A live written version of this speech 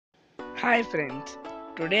Hi friends,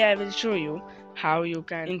 today I will show you how you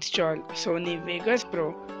can install Sony Vegas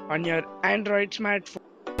Pro on your Android smartphone.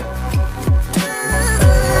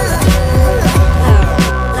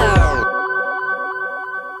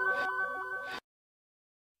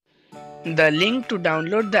 The link to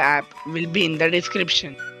download the app will be in the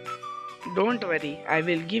description. Don't worry, I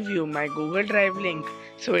will give you my Google Drive link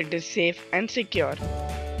so it is safe and secure.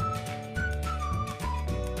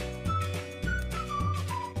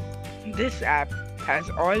 This app has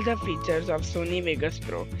all the features of Sony Vegas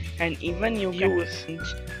Pro, and even you can use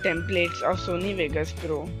templates of Sony Vegas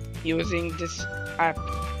Pro using this app.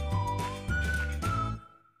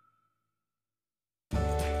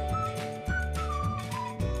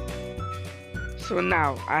 So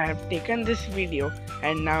now I have taken this video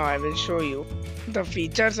and now I will show you the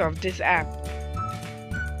features of this app.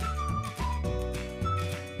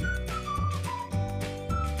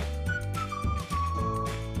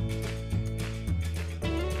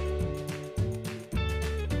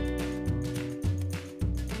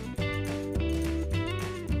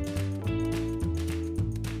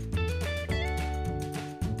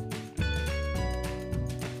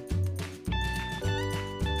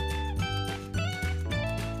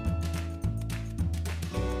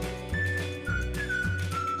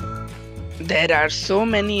 There are so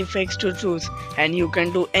many effects to choose and you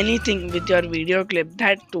can do anything with your video clip,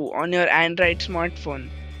 that too on your Android smartphone.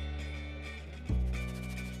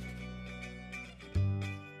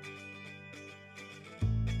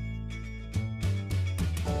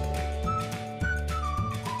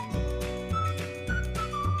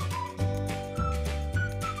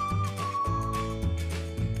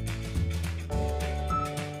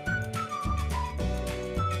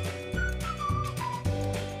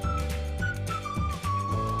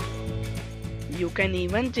 You can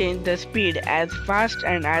even change the speed as fast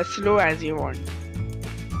and as slow as you want.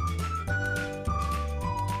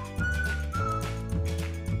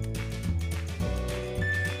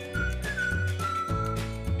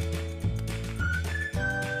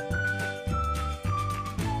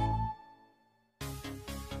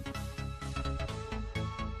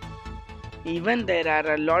 Even there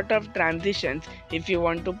are a lot of transitions if you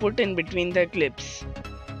want to put in between the clips.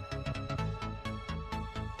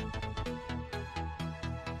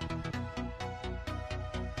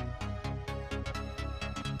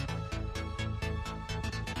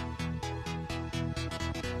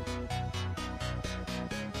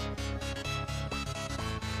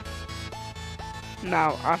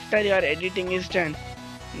 Now, after your editing is done,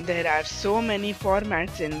 there are so many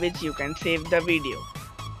formats in which you can save the video.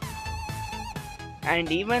 And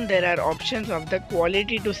even there are options of the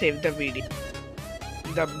quality to save the video.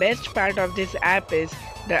 The best part of this app is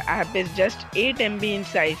the app is just 8 MB in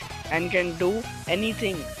size and can do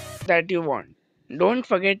anything that you want. Don't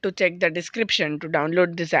forget to check the description to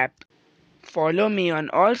download this app. Follow me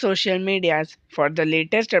on all social medias for the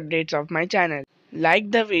latest updates of my channel.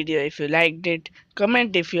 Like the video if you liked it,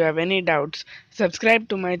 comment if you have any doubts, subscribe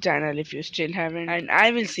to my channel if you still haven't, and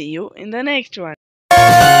I will see you in the next one.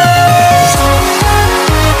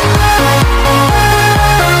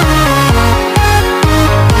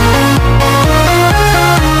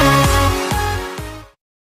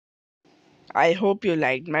 I hope you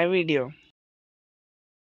liked my video.